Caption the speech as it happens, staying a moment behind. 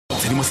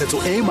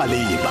tshedimosetso e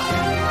maleba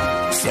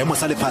seemo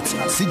sa lefatshe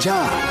se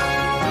jang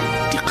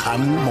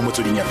dikgang mo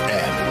motsweding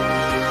FM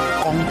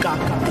konka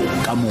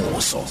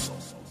bokamoso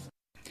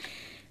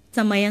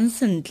tsamayang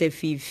sentle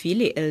fifi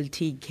le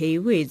LTK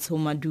we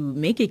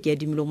tshomadume ke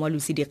Keadimilwe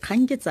Moalusi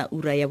dikgang ke tsa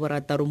ura ya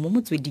Borataro mo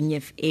motsweding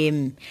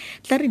FM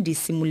tla re di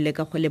simolle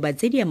ka go leba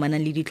tse di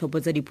amanang le ditlhopho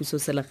tsa dipuso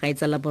selegae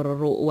tsa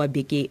laboraro wa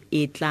beke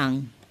e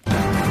tlang.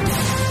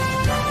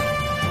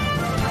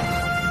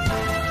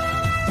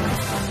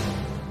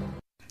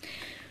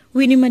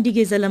 Winnie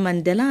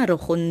Madikizela-Mandela a re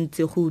go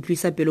ntse go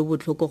utlwisa pelo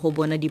botlhoko go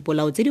bona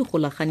dipolao tse di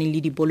golaganeng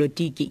le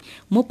dipolotiki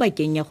mo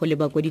pakeng ya go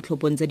leba kwa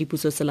ditlhophong tsa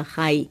dipuso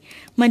selegae.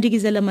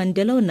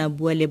 Madikizela-Mandela o na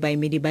bua le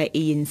baemedi ba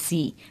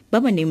ANC ba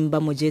ba neng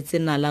ba mo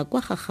jetse nala kwa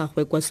ga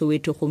gagwe kwa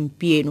Soweto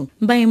gompieno.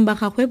 Baeng ba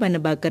gagwe ba ne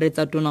ba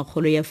akaretsa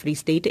tonakgolo ya Free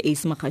State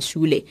Ace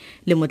Magashule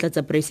le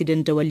motlatsa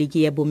presidente wa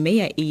ligi ya bomme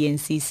ya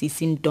ANC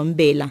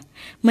Ntombela.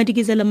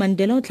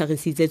 Madikizela-Mandela o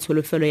tlhagisitse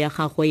tsholofelo ya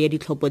gagwe ya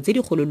ditlhopho tse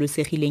di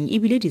gololosegileng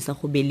ebile di sa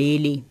go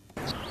belele.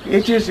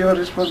 It is your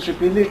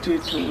responsibility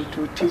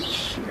to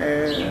teach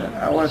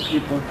our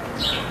people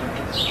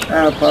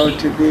about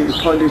the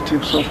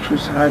politics of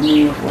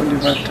Tusani, of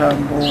Oliver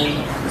Tambo,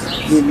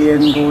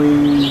 Lilian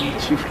Boy,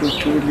 Chief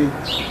Lutuli,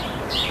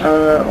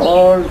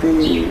 all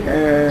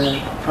the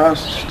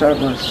past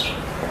struggles,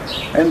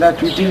 and that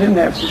we didn't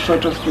have this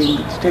sort of thing,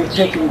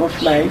 taking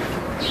off life,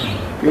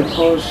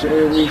 because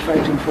we're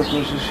fighting for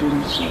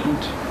positions, and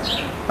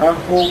I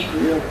hope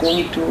we are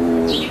going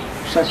to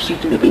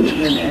succeed in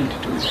putting an end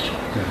to it.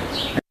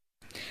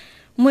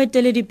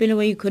 Moeteledipele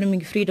wa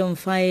Economic Freedom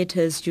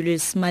Fighters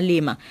Julius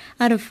Malema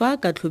a re fa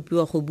ka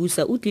tlhophiwa go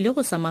busa o tlile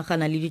go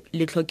samagana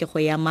le tlhokego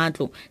ya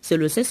matlo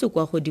selo se se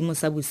kwa godimo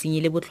sa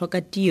bosenyi le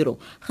botlhoka tiro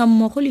ga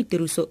mmogo le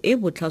tiriso e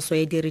botlhaswa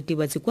ya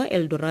diritibatsi kwa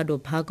Eldorado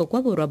Park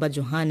kwa borwa ba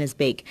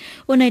Johannesburg.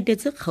 O na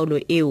etetse kgaolo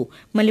eo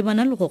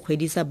malebana le go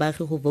kgwedisa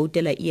baagi go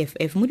voutela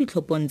EFF mo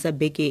ditlhophong tsa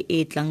beke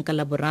e tlang ka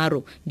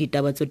Laboraro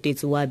ditaba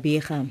tsotetsi wa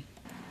bega.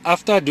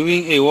 After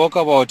doing a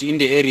walkabout in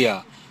the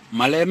area,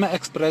 Malema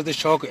expressed the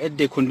shock at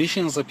the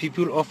conditions the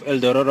people of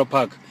Eldorado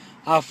Park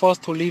are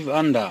forced to live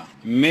under.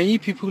 Many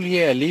people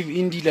here live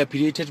in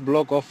dilapidated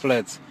block of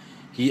flats.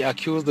 He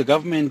accused the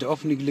government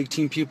of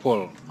neglecting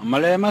people.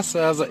 Malema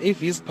says if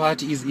his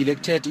party is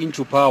elected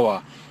into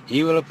power,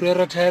 he will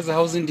prioritize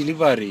housing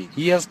delivery.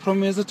 He has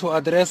promised to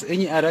address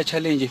any other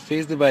challenge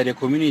faced by the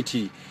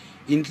community,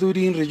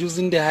 including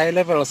reducing the high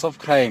levels of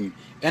crime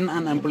and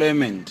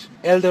unemployment.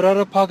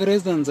 Eldorado Park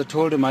residents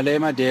told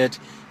Malema that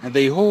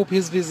they hope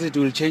his visit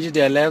will change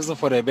their lives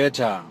for the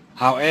better.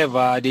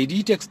 However, they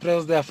did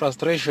express their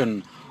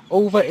frustration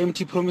over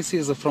empty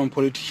promises from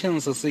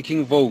politicians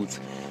seeking votes.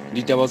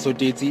 Ditaba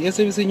tsotetsi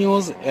SABC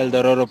News,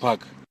 Eldorado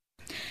Park.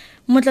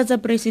 Motlatsa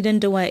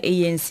presidente wa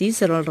ANC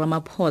Cyril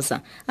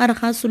Ramaphosa a re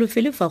ga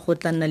solofele fa go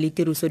tla nna le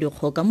tiriso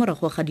dikgoka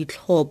morago ga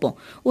ditlhopho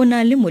o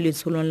na le mo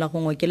letsholong la go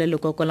ngokela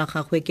lekoko la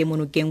gagwe ke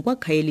monokeng kwa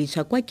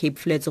Khayelitsha kwa Cape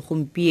Flats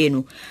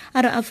gompieno.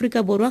 A re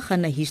Afrika Borwa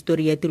gana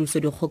history ya tiriso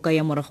dikgoka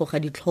ya morago ga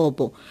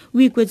ditlhopho o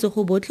ikwetse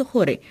go botlhe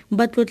gore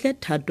ba tlotle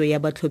thato ya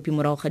batlhophi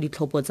morago ga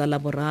ditlhopho tsa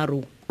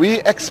Laboraro.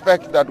 We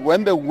expect that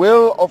when the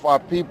will of our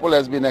people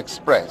has been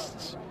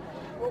expressed,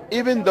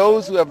 even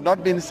those who have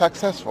not been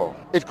successful,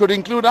 it could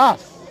include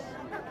us.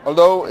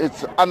 Although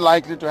it's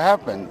unlikely to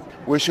happen,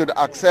 we should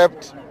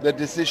accept the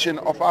decision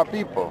of our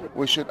people.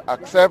 We should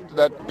accept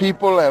that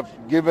people have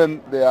given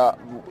their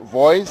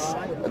voice,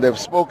 they've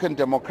spoken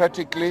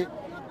democratically,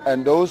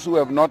 and those who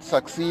have not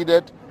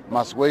succeeded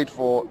must wait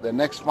for the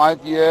next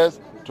 5 years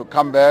to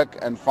come back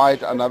and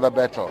fight another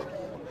battle.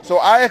 So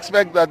I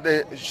expect that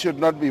there should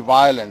not be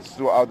violence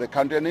throughout the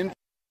country. And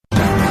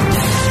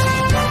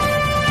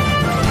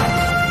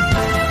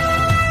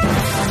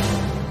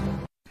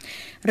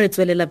re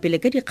tswelela pele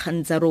ka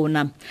dikgang tsa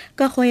rona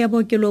ka go ya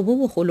bookelo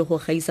bo bogolo go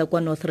gaisa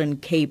kwa Northern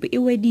Cape e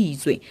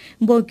weditswe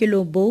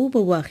bookelo bo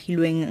bo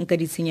agilweng ka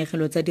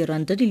ditshenyegelo tsa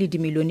diranta di le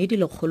dimilione di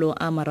le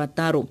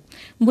 160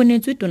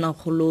 bonetswe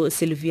tonakgolo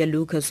Sylvia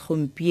Lucas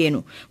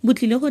gompieno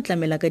botlile go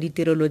tlamela ka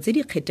ditirelo tse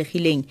di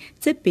kgethegileng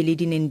tse pele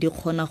di neng di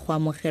kgona go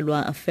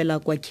amogelwa fela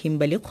kwa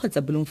Kimberley kgotsa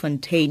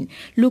Bloemfontein.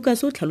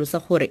 Lucas o tlhalosa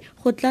gore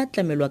go tla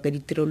tlamelwa ka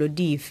ditirelo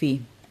dife.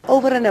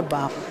 Over and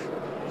above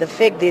the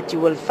fact that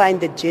you will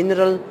find the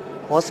general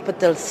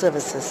hospital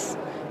services,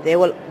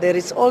 there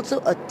is also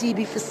a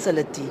TB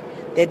facility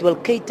that will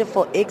cater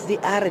for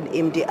XDR and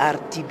MDR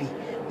TB,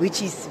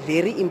 which is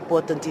very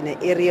important in an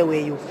area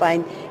where you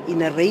find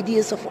in a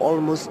radius of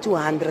almost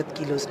 200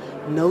 kilos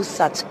no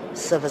such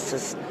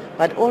services.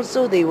 But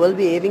also they will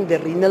be having the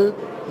renal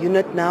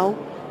unit now,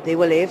 they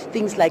will have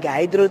things like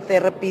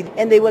hydrotherapy,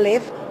 and they will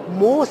have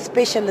more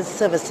specialist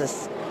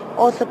services,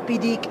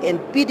 orthopedic and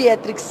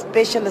pediatric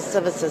specialist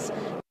services.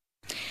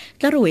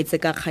 Tla re wetse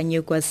ka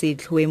kganye kwa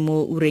setlhoe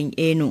mo ureng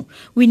eno.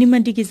 Winnie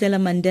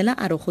Madikizela-Mandela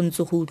a re go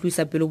ntse go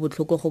utlwisa pelo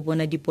botlhoko go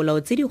bona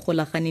dipolao tse di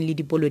golaganeng le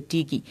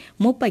dipolotiki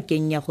mo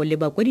pakeng ya go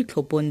leba kwa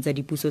ditlhophong tsa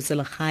dipuso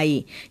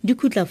selegae. Di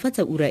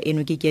khutlafatsa ura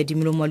eno ke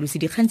Keadimilwe Moalusi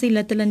dikgang tse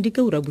latelang di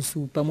ka ura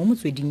bosupa mo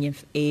motsweding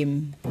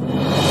FM.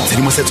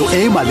 Tshedimosetso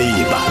e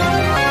maleba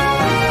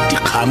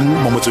Dikgang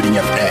mo motsweding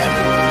FM.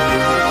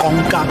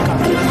 Konka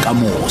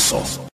bokamoso.